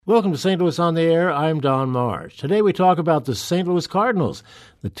Welcome to St. Louis on the Air. I'm Don Marsh. Today we talk about the St. Louis Cardinals.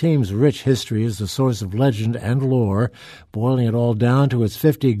 The team's rich history is the source of legend and lore. Boiling it all down to its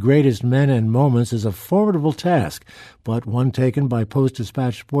 50 greatest men and moments is a formidable task, but one taken by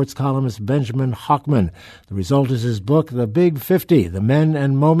Post-Dispatch sports columnist Benjamin Hochman. The result is his book, The Big 50, The Men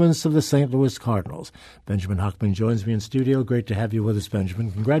and Moments of the St. Louis Cardinals. Benjamin Hochman joins me in studio. Great to have you with us,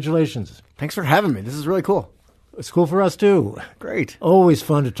 Benjamin. Congratulations. Thanks for having me. This is really cool. It's cool for us, too. Great. Always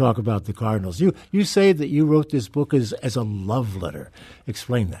fun to talk about the Cardinals. You say that you wrote this book as a love letter.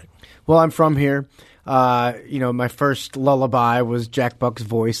 Explain that. Well, I'm from here. My first lullaby was Jack Buck's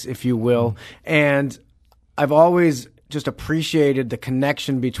voice, if you will. And I've always just appreciated the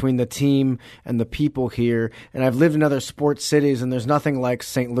connection between the team and the people here. And I've lived in other sports cities, and there's nothing like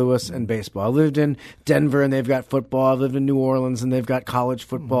St. Louis and baseball. I lived in Denver, and they've got football. I've lived in New Orleans, and they've got college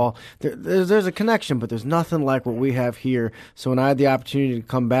football. There's a connection, but there's nothing like what we have here. So when I had the opportunity to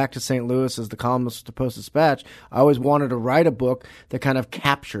come back to St. Louis as the columnist of Post-Dispatch, I always wanted to write a book that kind of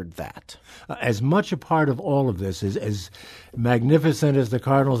captured that. As much a part of all of this as magnificent as the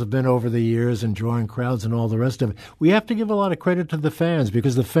Cardinals have been over the years and drawing crowds and all the rest of it, we have to give a lot of credit to the fans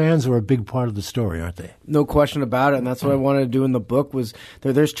because the fans are a big part of the story, aren't they? No question about it, and that's what I wanted to do in the book. Was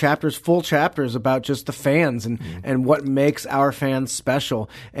there's full chapters about just the fans and what makes our fans special.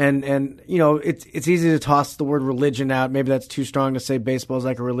 And it's easy to toss the word religion out. Maybe that's too strong to say baseball is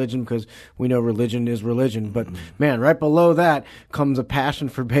like a religion because we know religion is religion. But man, right below that comes a passion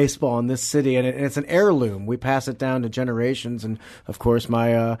for baseball in this city, and it's an heirloom. We pass it down to generations, and of course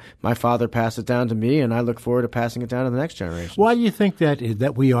my father passed it down to me, and I look forward to passing it down to the next generation. Why do you think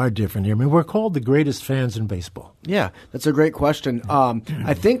that we are different here? I mean, we're called the greatest fans in baseball. Yeah, that's a great question.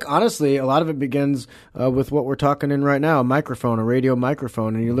 I think, honestly, a lot of it begins with what we're talking in right now, a radio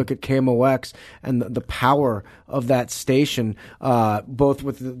microphone. And you look at KMOX and the power of that station, both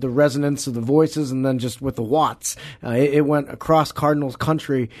with the resonance of the voices and then just with the watts. It went across Cardinals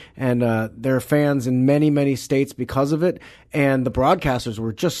country, and there are fans in many, many states because of it. And the broadcasters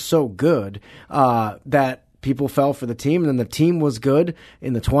were just so good that people fell for the team, and then the team was good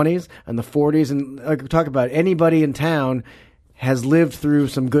in the 20s and the 40s. And like we talk about, anybody in town has lived through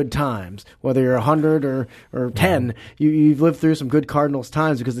some good times, whether you're 100 or 10. You've lived through some good Cardinals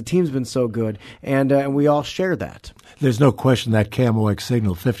times because the team's been so good, and we all share that. There's no question that KMOX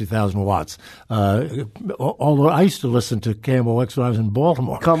signal, 50,000 watts. Although I used to listen to KMOX when I was in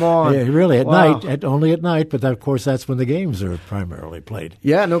Baltimore. Come on. Yeah, really, at Wow. night, only at night, but of course that's when the games are primarily played.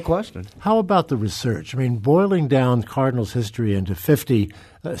 Yeah, no question. How about the research? I mean, boiling down Cardinals history into 50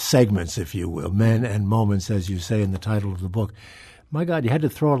 segments, if you will, men and moments, as you say in the title of the book. My God, you had to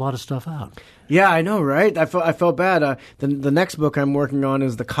throw a lot of stuff out. Yeah, I know, right? I felt bad. The next book I'm working on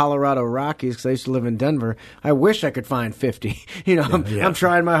is the Colorado Rockies because I used to live in Denver. I wish I could find 50. I'm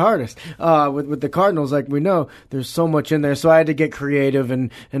trying my hardest. With the Cardinals, like we know, there's so much in there. So I had to get creative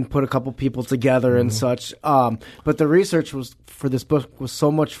and put a couple people together and such. But the research for this book was so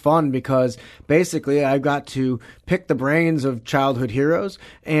much fun because basically I got to pick the brains of childhood heroes,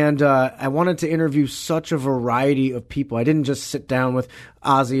 and I wanted to interview such a variety of people. I didn't just sit down with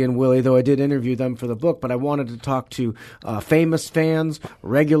Ozzie and Willie, though I did interview them for the book, but I wanted to talk to famous fans,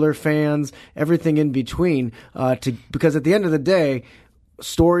 regular fans, everything in between, because at the end of the day,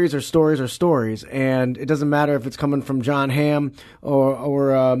 stories are stories are stories, and it doesn't matter if it's coming from John Hamm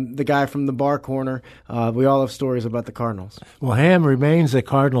or the guy from the bar corner. We all have stories about the Cardinals. Well, Hamm remains a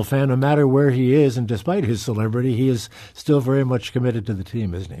Cardinal fan no matter where he is, and despite his celebrity, he is still very much committed to the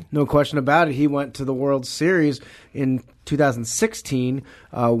team, isn't he? No question about it. He went to the World Series in 2016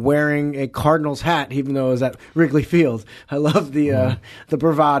 wearing a Cardinals hat, even though it was at Wrigley Field. I love the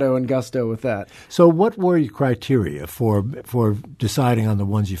bravado and gusto with that. So what were your criteria for deciding on the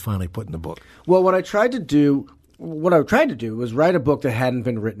ones you finally put in the book? Well, what I tried to do was write a book that hadn't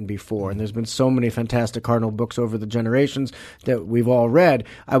been written before, and there's been so many fantastic Cardinal books over the generations that we've all read.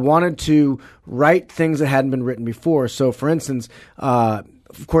 I wanted to write things that hadn't been written before. So, for instance,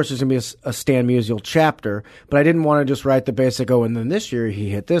 of course, there's going to be a Stan Musial chapter, but I didn't want to just write the basic, and then this year he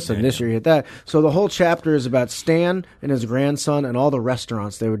hit this, and this year he hit that. So the whole chapter is about Stan and his grandson and all the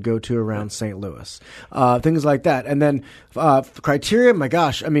restaurants they would go to around St. Louis, things like that. And then criteria, my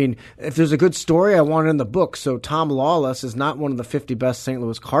gosh, I mean, if there's a good story, I want it in the book. So Tom Lawless is not one of the 50 best St.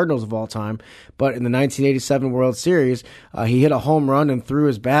 Louis Cardinals of all time, but in the 1987 World Series, he hit a home run and threw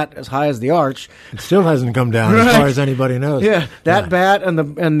his bat as high as the arch. It still hasn't come down as far as anybody knows. Yeah, that bat and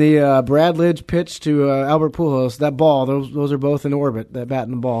the Brad Lidge pitch to Albert Pujols, that ball, those are both in orbit, that bat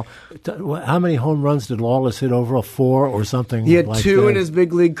and the ball. How many home runs did Lawless hit overall? 4 or something? He had like 2 that? In his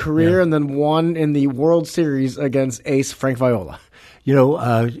big league career, and then 1 in the World Series against ace Frank Viola.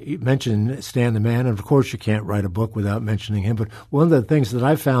 You mentioned Stan the Man, and of course you can't write a book without mentioning him. But one of the things that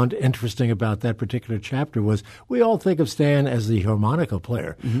I found interesting about that particular chapter was we all think of Stan as the harmonica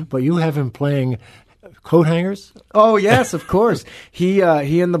player, but you have him playing coat hangers? Oh, yes, of course. He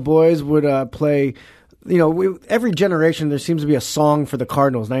and the boys would play. Every generation there seems to be a song for the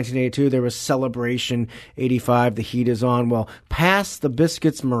Cardinals. 1982, there was Celebration. 85, The Heat Is On. Well, Pass the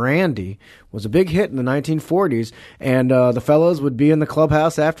Biscuits Mirandy was a big hit in the 1940s, and the fellows would be in the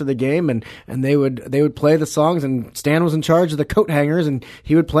clubhouse after the game, and they would play the songs, and Stan was in charge of the coat hangers, and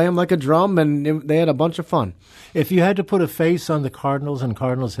he would play them like a drum, and they had a bunch of fun. If you had to put a face on the Cardinals and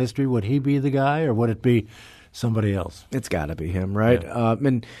Cardinals history, would he be the guy, or would it be somebody else? It's got to be him, right? Yeah.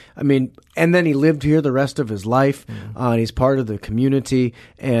 And then he lived here the rest of his life, and he's part of the community.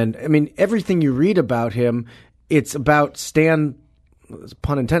 And everything you read about him, it's about Stan,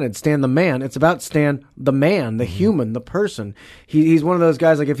 pun intended, Stan the Man. It's about Stan the man, the human, the person. He's one of those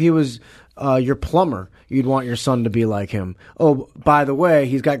guys, like if he was your plumber, you'd want your son to be like him. Oh, by the way,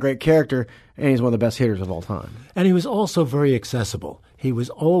 he's got great character, and he's one of the best hitters of all time. And he was also very accessible. He was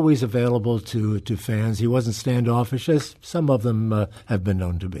always available to fans. He wasn't standoffish, as some of them have been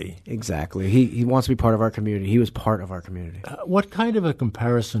known to be. Exactly. He wants to be part of our community. He was part of our community. What kind of a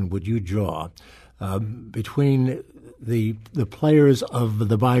comparison would you draw between the players of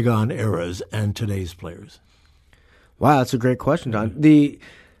the bygone eras and today's players? Wow, that's a great question, Don. The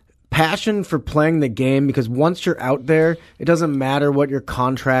passion for playing the game, because once you're out there, it doesn't matter what your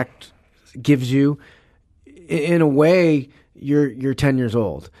contract gives you. In a way, you're 10 years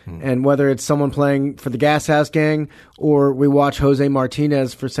old. And whether it's someone playing for the Gas House Gang or we watch Jose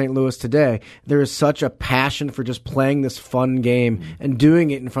Martinez for St. Louis today, there is such a passion for just playing this fun game and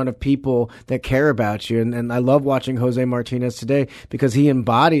doing it in front of people that care about you. And I love watching Jose Martinez today because he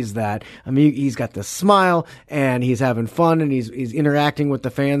embodies that. He's got this smile and he's having fun and he's interacting with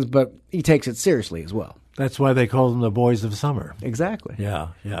the fans, but he takes it seriously as well. That's why they call them the Boys of Summer. Exactly. Yeah.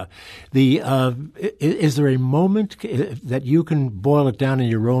 Is there a moment that you can boil it down in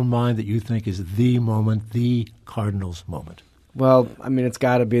your own mind that you think is the moment, the Cardinals moment? Well, it's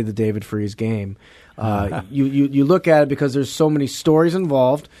got to be the David Freese game. You look at it because there's so many stories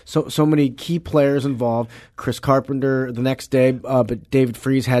involved, so many key players involved. Chris Carpenter the next day, but David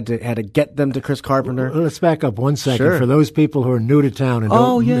Freese had to get them to Chris Carpenter. Let's back up 1 second. Sure. For those people who are new to town and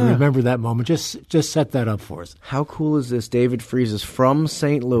don't remember that moment, just set that up for us. How cool is this? David Freese is from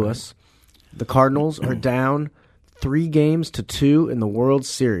St. Louis. The Cardinals are down 3-2 in the World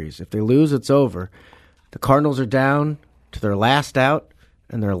Series. If they lose, it's over. The Cardinals are down to their last out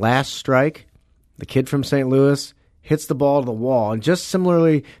and their last strike. The kid from St. Louis hits the ball to the wall. And just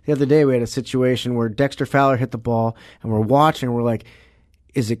similarly, the other day we had a situation where Dexter Fowler hit the ball, and we're watching, and we're like,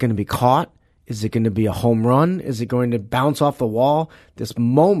 is it going to be caught? Is it going to be a home run? Is it going to bounce off the wall? This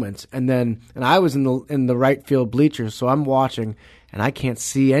moment, and I was in the right field bleachers, so I'm watching, and I can't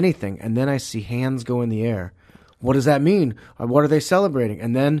see anything. And then I see hands go in the air. What does that mean? What are they celebrating?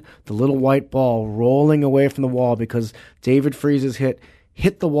 And then the little white ball rolling away from the wall because David Freese's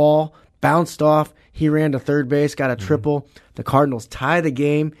hit the wall, bounced off. He ran to third base, got a triple. The Cardinals tie the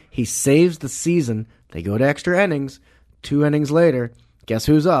game. He saves the season. They go to extra innings. 2 innings later, guess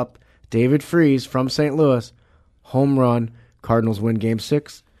who's up? David Freese from St. Louis. Home run. Cardinals win Game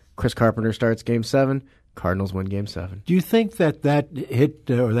 6. Chris Carpenter starts Game 7. Cardinals win Game 7. Do you think that hit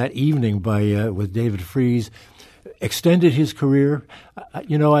or that evening by with David Freese extended his career?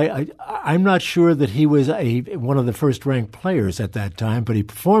 I'm not sure that he was one of the first-ranked players at that time, but he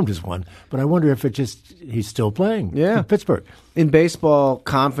performed as one. But I wonder if he's still playing in Pittsburgh. In baseball,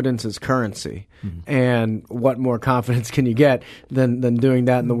 confidence is currency. And what more confidence can you get than doing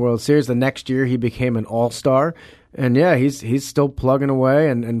that in the World Series? The next year, he became an all-star. And, he's still plugging away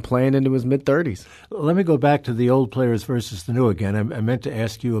and playing into his mid-30s. Let me go back to the old players versus the new again. I meant to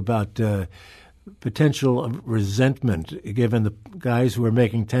ask you about potential resentment given the guys who are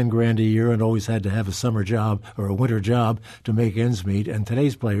making $10,000 a year and always had to have a summer job or a winter job to make ends meet, and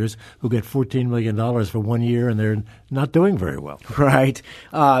today's players who get $14 million for 1 year and they're not doing very well. Right.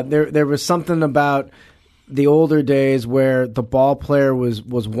 There was something about the older days where the ball player was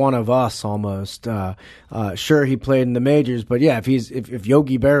one of us almost. Sure, he played in the majors, but if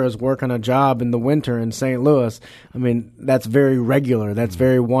Yogi Berra's working a job in the winter in St. Louis, that's very regular. That's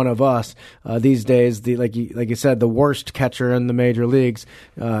very one of us. These days, like you said, the worst catcher in the major leagues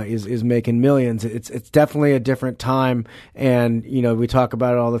is making millions. It's definitely a different time, and we talk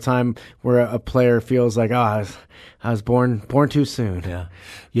about it all the time where a player feels like, I was born too soon. Yeah.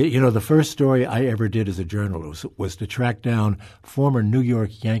 The first story I ever did as a journalist Journal was to track down former New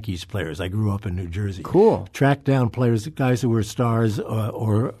York Yankees players. I grew up in New Jersey. Cool. Track down players, guys who were stars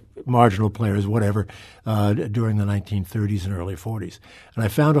or marginal players, whatever, during the 1930s and early 40s. And I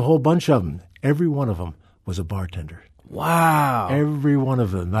found a whole bunch of them. Every one of them was a bartender. Wow. Every one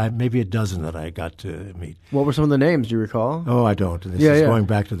of them. Maybe a dozen that I got to meet. What were some of the names, do you recall? Oh, I don't. This is going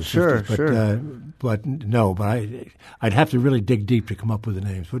back to the 50s. But, sure. But I'd have to really dig deep to come up with the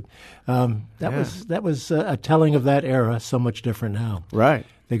names. But that was a telling of that era, so much different now. Right.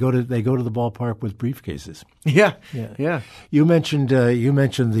 They go to the ballpark with briefcases. Yeah. You mentioned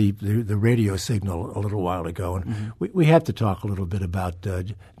the radio signal a little while ago, and we have to talk a little bit about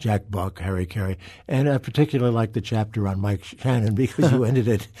Jack Buck, Harry Caray, and I particularly like the chapter on Mike Shannon because you ended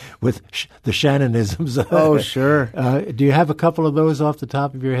it with the Shannonisms. Oh, sure. Do you have a couple of those off the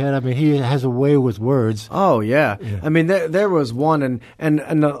top of your head? I mean, he has a way with words. Oh, yeah. I mean, there was one, and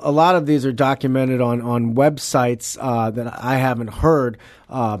a lot of these are documented on websites that I haven't heard.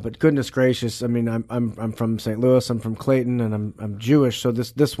 But goodness gracious, I mean, I'm from St. Louis, I'm from Clayton, and I'm Jewish. So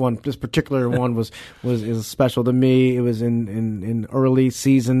this particular one is special to me. It was in early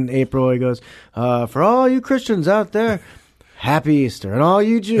season, April. He goes, for all you Christians out there, Happy Easter, and all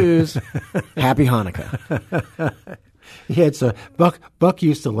you Jews, Happy Hanukkah. Buck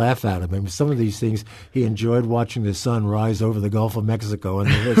used to laugh at him. I mean, some of these things, he enjoyed watching the sun rise over the Gulf of Mexico and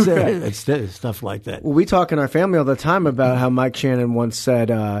stuff like that. Well, we talk in our family all the time about how Mike Shannon once said,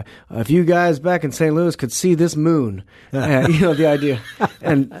 if you guys back in St. Louis could see this moon, the idea.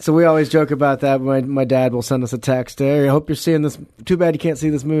 And so we always joke about that. My dad will send us a text, hey, I hope you're seeing this. Too bad you can't see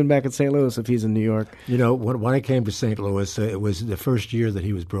this moon back in St. Louis if he's in New York. When I came to St. Louis, it was the first year that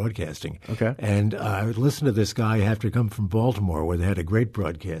he was broadcasting. Okay. And I would listen to this guy after come from Baltimore, where they had a great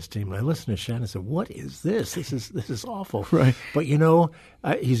broadcast team. And I listened to Shannon and said, "What is this? This is awful." Right. But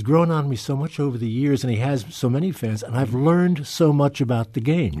he's grown on me so much over the years, and he has so many fans, and I've learned so much about the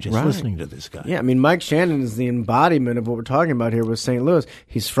game just listening to this guy. Yeah, I mean, Mike Shannon is the embodiment of what we're talking about here with St. Louis.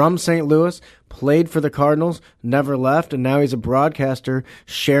 He's from St. Louis, played for the Cardinals, never left, and now he's a broadcaster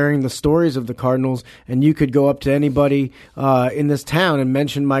sharing the stories of the Cardinals. And you could go up to anybody in this town and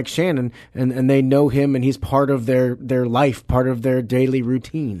mention Mike Shannon, and they know him, and he's part of their life, part of their daily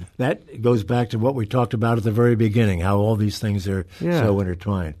routine. That goes back to what we talked about at the very beginning, how all these things are so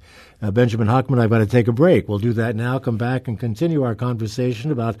intertwined. Benjamin Hochman, I've got to take a break. We'll do that now, come back and continue our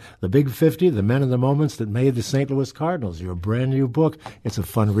conversation about the Big 50, the men and the moments that made the St. Louis Cardinals. Your brand new book. It's a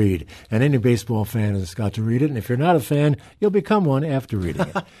fun read. And any baseball fan has got to read it. And if you're not a fan, you'll become one after reading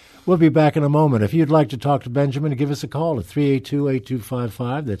it. We'll be back in a moment. If you'd like to talk to Benjamin, give us a call at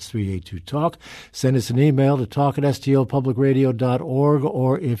 382-8255. That's 382-TALK. Send us an email to talk@stlpublicradio.org,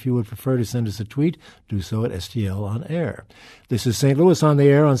 or if you would prefer to send us a tweet, do so at STL on air. This is St. Louis on the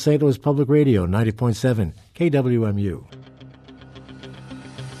air on St. Louis Public Radio, 90.7 KWMU.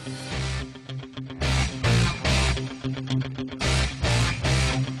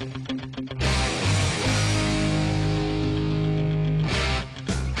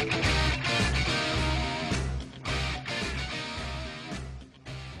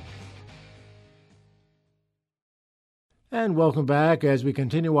 And welcome back as we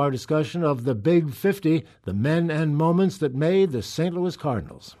continue our discussion of the Big 50, the men and moments that made the St. Louis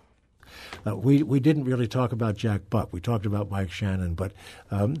Cardinals. We didn't really talk about Jack Buck. We talked about Mike Shannon, but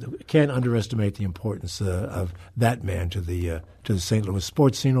can't underestimate the importance of that man to the St. Louis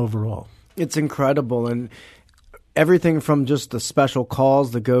sports scene overall. It's incredible, and everything from just the special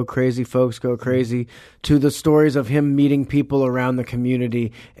calls, the Go Crazy Folks Go Crazy, to the stories of him meeting people around the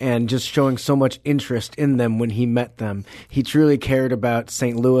community and just showing so much interest in them when he met them. He truly cared about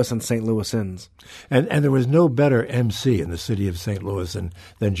St. Louis and St. Louisans. And there was no better MC in the city of St. Louis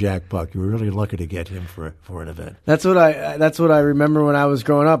than Jack Buck. You were really lucky to get him for an event. That's what I remember when I was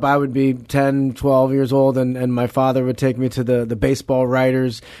growing up. I would be 10, 12 years old, and my father would take me to the baseball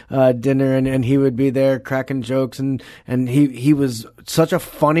writers dinner, and he would be there cracking jokes, and he was such a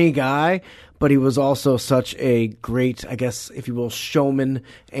funny guy. But he was also such a great, I guess, if you will, showman,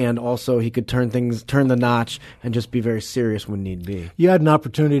 and also he could turn the notch and just be very serious when need be. You had an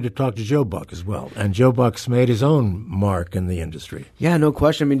opportunity to talk to Joe Buck as well, and Joe Buck's made his own mark in the industry. Yeah, no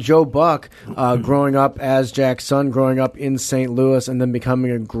question. I mean, Joe Buck, growing up as Jack's son, growing up in St. Louis, and then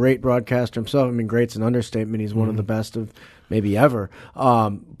becoming a great broadcaster himself. I mean, great's an understatement. He's one of the best of maybe ever.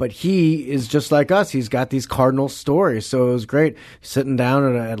 But he is just like us. He's got these Cardinal stories. So it was great sitting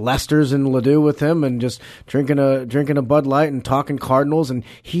down at Lester's in Ladue with him and just drinking a Bud Light and talking Cardinals. And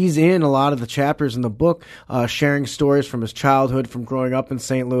he's in a lot of the chapters in the book, sharing stories from his childhood, from growing up in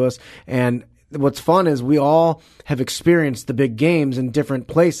St. Louis. And what's fun is we all have experienced the big games in different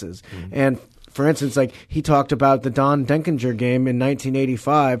places. And for instance, like he talked about the Don Denkinger game in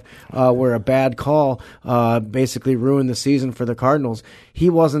 1985, where a bad call basically ruined the season for the Cardinals. He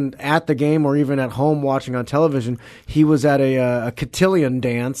wasn't at the game or even at home watching on television. He was at a cotillion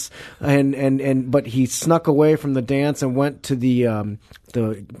dance, but he snuck away from the dance and went to the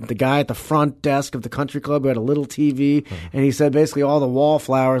guy at the front desk of the country club who had a little TV, and he said basically all the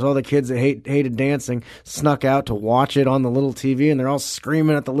wallflowers, all the kids that hated dancing, snuck out to watch it on the little TV, and they're all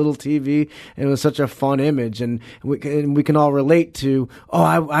screaming at the little TV. And it was such a fun image, and we can all relate to. Oh,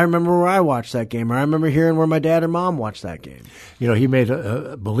 I remember where I watched that game, or I remember hearing where my dad or mom watched that game. You know, he made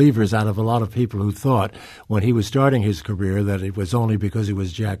believers out of a lot of people who thought when he was starting his career that it was only because he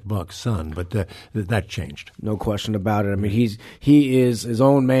was Jack Buck's son, but that changed. No question about it. I mean, he is his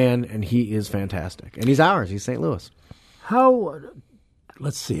own man, and he is fantastic. And he's ours. He's St. Louis.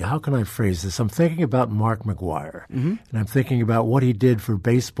 Let's see, how can I phrase this? I'm thinking about Mark McGwire, and I'm thinking about what he did for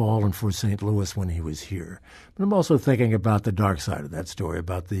baseball and for St. Louis when he was here. But I'm also thinking about the dark side of that story,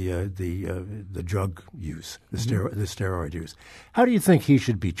 about the drug use, the steroid use. How do you think he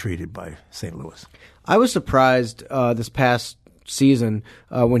should be treated by St. Louis? I was surprised this past season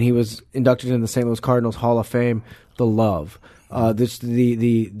when he was inducted in the St. Louis Cardinals Hall of Fame, the love.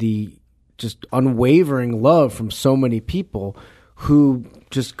 The just unwavering love from so many people who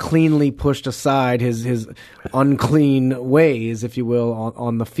just cleanly pushed aside his unclean ways, if you will,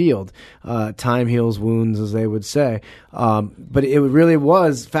 on the field. Time heals wounds, as they would say. But it really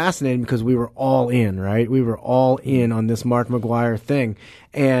was fascinating because we were all in, right? We were all in on this Mark McGwire thing.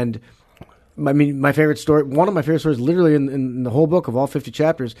 And I mean, my favorite story, one of my favorite stories literally in the whole book of all 50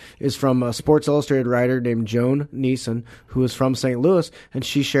 chapters is from a Sports Illustrated writer named Joan Neeson, who is from St. Louis, and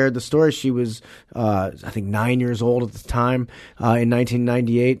she shared the story. She was, I think, 9 years old at the time in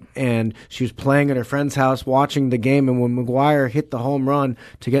 1998, and she was playing at her friend's house watching the game, and when McGwire hit the home run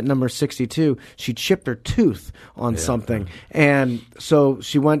to get number 62, she chipped her tooth on something. And so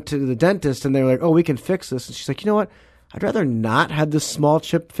she went to the dentist, and they were like, oh, we can fix this. And she's like, you know what? I'd rather not have this small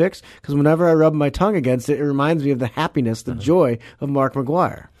chip fixed because whenever I rub my tongue against it, it reminds me of the happiness, the joy of Mark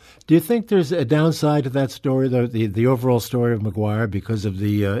McGwire. Do you think there's a downside to that story, the overall story of McGwire, because of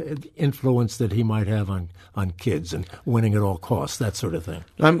the influence that he might have on kids and winning at all costs, that sort of thing?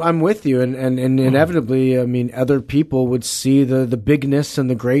 I'm with you, and inevitably, I mean, other people would see the bigness and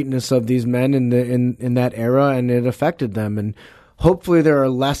the greatness of these men in that era, and it affected them. And hopefully, there are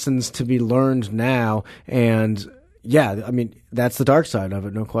lessons to be learned now, and yeah, I mean, that's the dark side of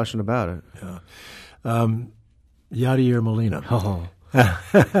it, no question about it. Yeah. Yadier Molina. Oh.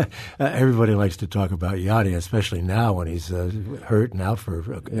 Everybody likes to talk about Yadi, especially now when he's hurt and out for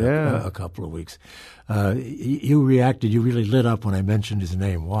a couple of weeks. You reacted, you really lit up when I mentioned his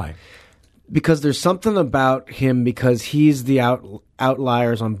name. Why? Because there's something about him, because he's the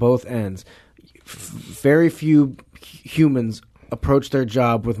outliers on both ends. Very few humans approach their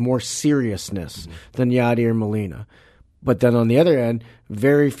job with more seriousness than Yadier Molina. But then on the other end,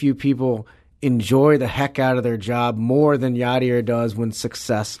 very few people enjoy the heck out of their job more than Yadier does when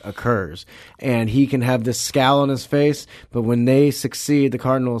success occurs. And he can have this scowl on his face, but when they succeed, the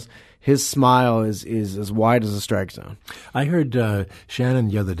Cardinals, his smile is as wide as a strike zone. I heard Shannon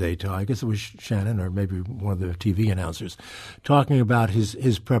the other day, I guess it was Shannon or maybe one of the TV announcers, talking about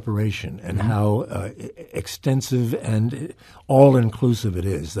his preparation and how extensive and all-inclusive it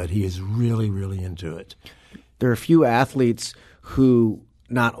is, that he is really, really into it. There are a few athletes who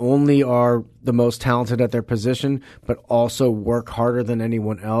not only are the most talented at their position, but also work harder than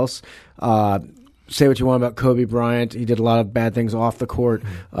anyone else. Say what you want about Kobe Bryant. He did a lot of bad things off the court.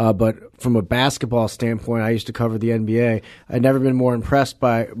 But from a basketball standpoint, I used to cover the NBA. I'd never been more impressed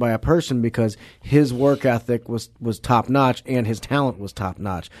by a person because his work ethic was top-notch and his talent was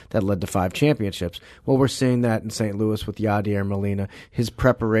top-notch. That led to 5 championships. Well, we're seeing that in St. Louis with Yadier Molina. His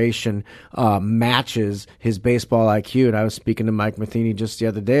preparation matches his baseball IQ. And I was speaking to Mike Matheny just the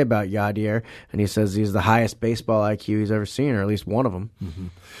other day about Yadier, and he says he's the highest baseball IQ he's ever seen, or at least one of them. Mm-hmm.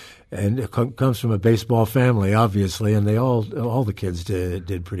 And it comes from a baseball family, obviously, and all the kids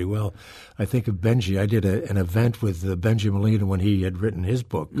did pretty well. I think of Benji. I did an event with Benji Molina when he had written his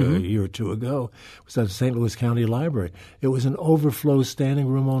book a year or two ago. It was at the St. Louis County Library. It was an overflow standing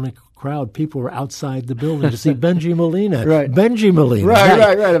room only crowd. People were outside the building to see Benji Molina. Right. Benji Molina.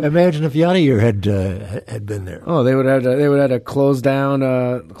 Right. Imagine if Yadier had been there. Oh, they would have to close down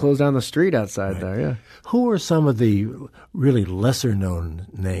the street outside there. Yeah. Who are some of the really lesser-known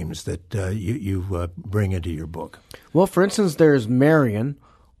names that you bring into your book? Well, for instance, there's Marion,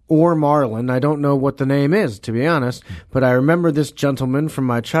 or Marlin. I don't know what the name is, to be honest, but I remember this gentleman from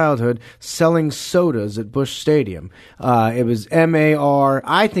my childhood selling sodas at Busch Stadium. It was M-A-R,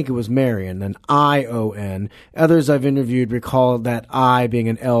 I think it was Marion, and I-O-N. Others I've interviewed recall that I being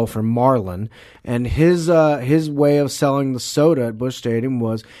an L for Marlin. And his way of selling the soda at Busch Stadium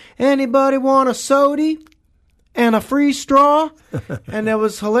was, anybody want a sody? And a free straw, and that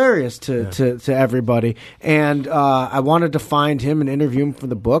was hilarious to everybody. And I wanted to find him and interview him for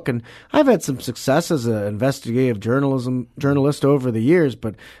the book. And I've had some success as an investigative journalist over the years,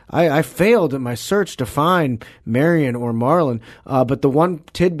 but I failed at my search to find Marion or Marlin. But the one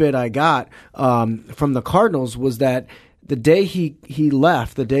tidbit I got from the Cardinals was that the day he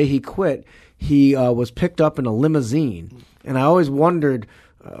left, the day he quit, he was picked up in a limousine, and I always wondered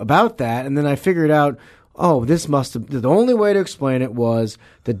about that. And then I figured out, oh, this must have, the only way to explain it was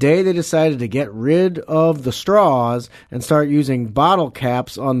the day they decided to get rid of the straws and start using bottle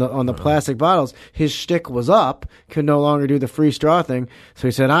caps on the plastic bottles, his shtick was up, could no longer do the free straw thing. So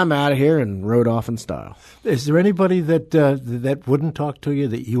he said, I'm out of here, and rode off in style. Is there anybody that wouldn't talk to you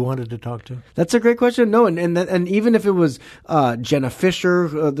that you wanted to talk to? That's a great question. No, and even if it was Jenna Fisher,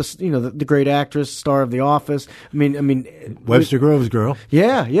 the great actress, star of The Office. I mean, Webster Groves girl.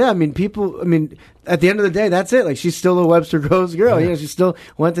 Yeah. I mean, people. I mean, at the end of the day, that's it. Like, she's still a Webster Groves girl. Yeah. She still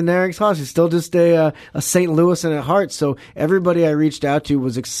went to Narig's Hall. She's still just a St. Louisan at heart. So everybody I reached out to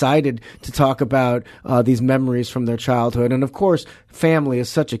was excited to talk about these memories from their childhood. And of course, family is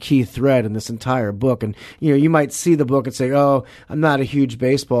such a key thread in this entire book. And you might see the book and say, "Oh, I'm not a huge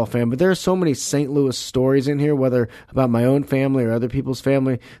baseball fan," but there are so many St. Louis stories in here, whether about my own family or other people's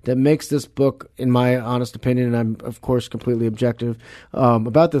family, that makes this book, in my honest opinion, and I'm of course completely objective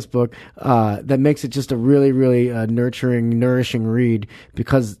about this book, that makes it just a really, really nurturing, nourishing read,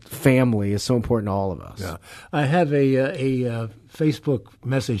 because family is so important to all of us. Yeah. I have a Facebook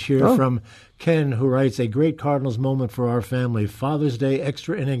message here from Ken, who writes, a great Cardinals moment for our family. Father's Day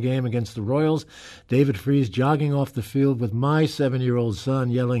extra inning game against the Royals. David Freese jogging off the field with my 7-year-old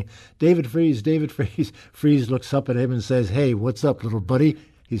son yelling, David Freese, David Freese. Freese looks up at him and says, hey, what's up, little buddy?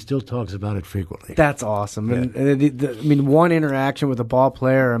 He still talks about it frequently. That's awesome. Yeah. And one interaction with a ball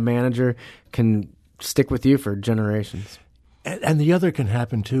player or a manager can stick with you for generations. And the other can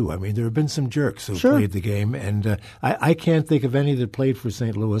happen, too. I mean, there have been some jerks who played the game, and I can't think of any that played for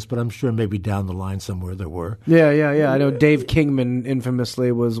St. Louis, but I'm sure maybe down the line somewhere there were. Yeah. I know Dave Kingman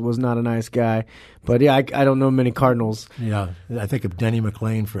infamously was not a nice guy. But, yeah, I don't know many Cardinals. Yeah, I think of Denny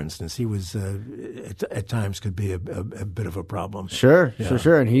McLain, for instance. He was, at times, could be a bit of a problem. Sure.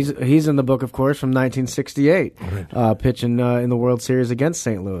 And he's in the book, of course, from 1968, pitching in the World Series against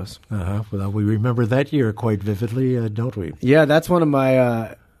St. Louis. Well, we remember that year quite vividly, don't we? Yeah, that's one of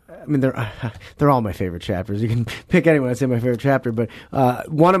my I mean, they're all my favorite chapters. You can pick anyone. I'd say my favorite chapter, but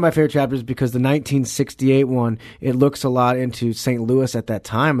one of my favorite chapters, because the 1968 one, it looks a lot into St. Louis at that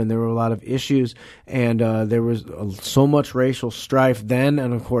time, and there were a lot of issues, and there was so much racial strife then,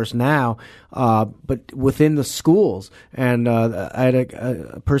 and of course now, but within the schools. And I had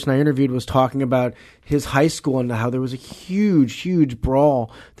a person I interviewed was talking about his high school and how there was a huge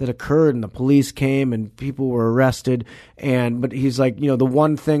brawl that occurred, and the police came and people were arrested. But he's like, the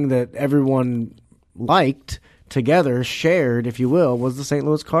one thing that everyone liked together, shared, if you will, was the St.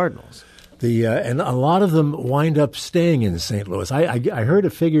 Louis Cardinals. And a lot of them wind up staying in St. Louis. I heard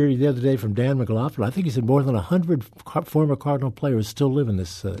a figure the other day from Dan McLaughlin. I think he said more than 100 former Cardinal players still live in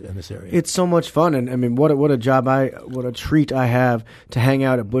this area. It's so much fun, and I mean, what a job! What a treat I have to hang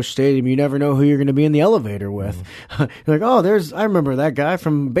out at Busch Stadium. You never know who you're going to be in the elevator with. Mm-hmm. You're like, oh, I remember that guy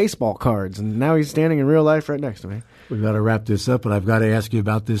from baseball cards, and now he's standing in real life right next to me. We've got to wrap this up, but I've got to ask you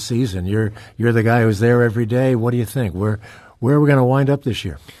about this season. You're the guy who's there every day. What do you think? Where are we going to wind up this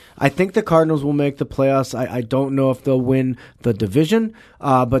year? I think the Cardinals will make the playoffs. I don't know if they'll win the division,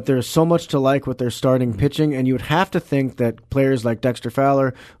 but there's so much to like with their starting pitching, and you would have to think that players like Dexter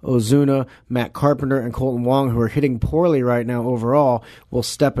Fowler, Ozuna, Matt Carpenter, and Colton Wong, who are hitting poorly right now overall, will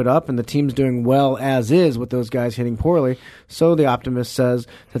step it up, and the team's doing well as is with those guys hitting poorly. So the optimist says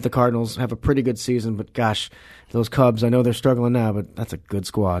that the Cardinals have a pretty good season, but gosh, those Cubs, I know they're struggling now, but that's a good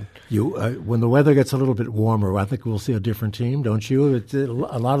squad. When the weather gets a little bit warmer, I think we'll see a different team, don't you?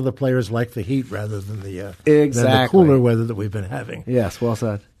 A lot of the players like the heat rather than the cooler weather that we've been having. Yes, well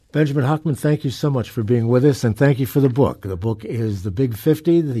said. Benjamin Hochman, thank you so much for being with us, and thank you for the book. The book is The Big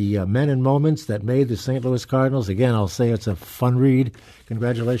 50, the men and moments that made the St. Louis Cardinals. Again, I'll say it's a fun read.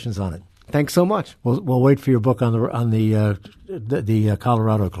 Congratulations on it. Thanks so much. We'll wait for your book on the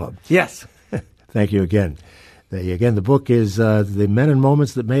Colorado Club. Yes. Thank you again. Again, the book is The Men and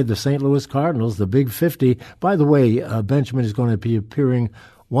Moments That Made the St. Louis Cardinals, The Big 50. By the way, Benjamin is going to be appearing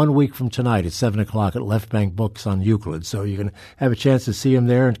 1 week from tonight at 7 o'clock at Left Bank Books on Euclid. So you can have a chance to see him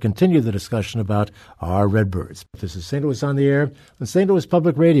there and continue the discussion about our Redbirds. This is St. Louis on the Air on St. Louis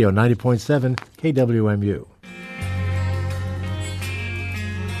Public Radio, 90.7 KWMU.